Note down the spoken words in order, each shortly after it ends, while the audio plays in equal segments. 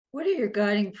What are your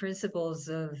guiding principles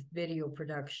of video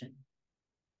production?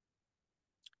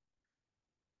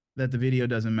 That the video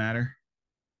doesn't matter.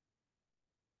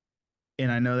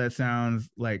 And I know that sounds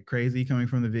like crazy coming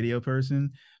from the video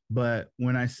person, but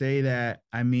when I say that,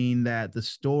 I mean that the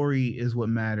story is what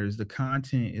matters, the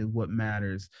content is what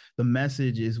matters, the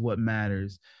message is what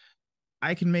matters.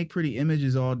 I can make pretty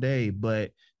images all day,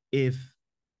 but if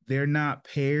they're not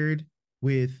paired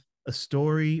with a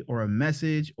story or a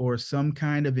message or some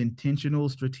kind of intentional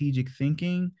strategic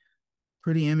thinking,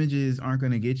 pretty images aren't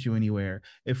going to get you anywhere.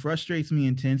 It frustrates me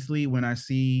intensely when I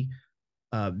see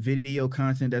video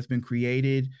content that's been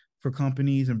created for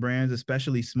companies and brands,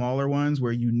 especially smaller ones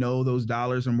where you know those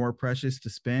dollars are more precious to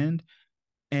spend.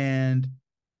 And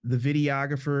the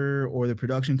videographer or the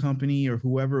production company or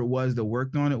whoever it was that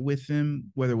worked on it with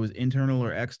them, whether it was internal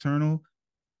or external,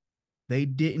 they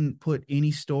didn't put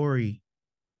any story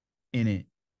in it.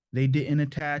 They didn't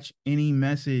attach any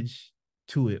message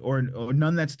to it, or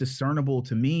none that's discernible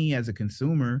to me as a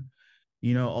consumer.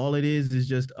 You know, all it is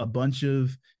just a bunch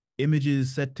of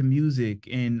images set to music.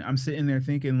 And I'm sitting there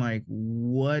thinking, like,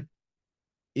 what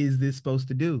is this supposed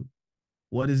to do?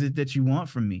 What is it that you want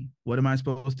from me? What am I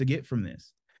supposed to get from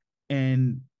this?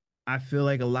 And I feel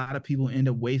like a lot of people end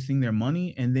up wasting their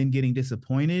money and then getting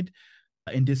disappointed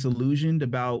and disillusioned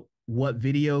about what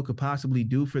video could possibly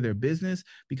do for their business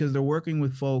because they're working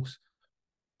with folks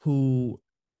who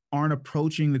aren't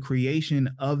approaching the creation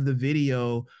of the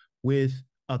video with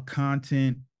a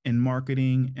content and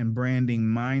marketing and branding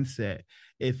mindset.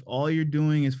 If all you're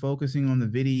doing is focusing on the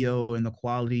video and the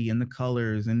quality and the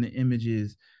colors and the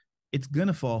images, it's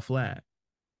gonna fall flat.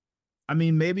 I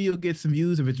mean, maybe you'll get some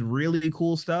views if it's really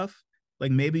cool stuff.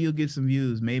 Like maybe you'll get some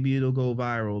views, maybe it'll go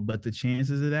viral, but the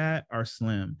chances of that are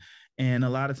slim. And a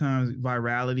lot of times,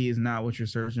 virality is not what you're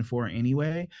searching for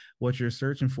anyway. What you're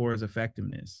searching for is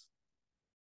effectiveness.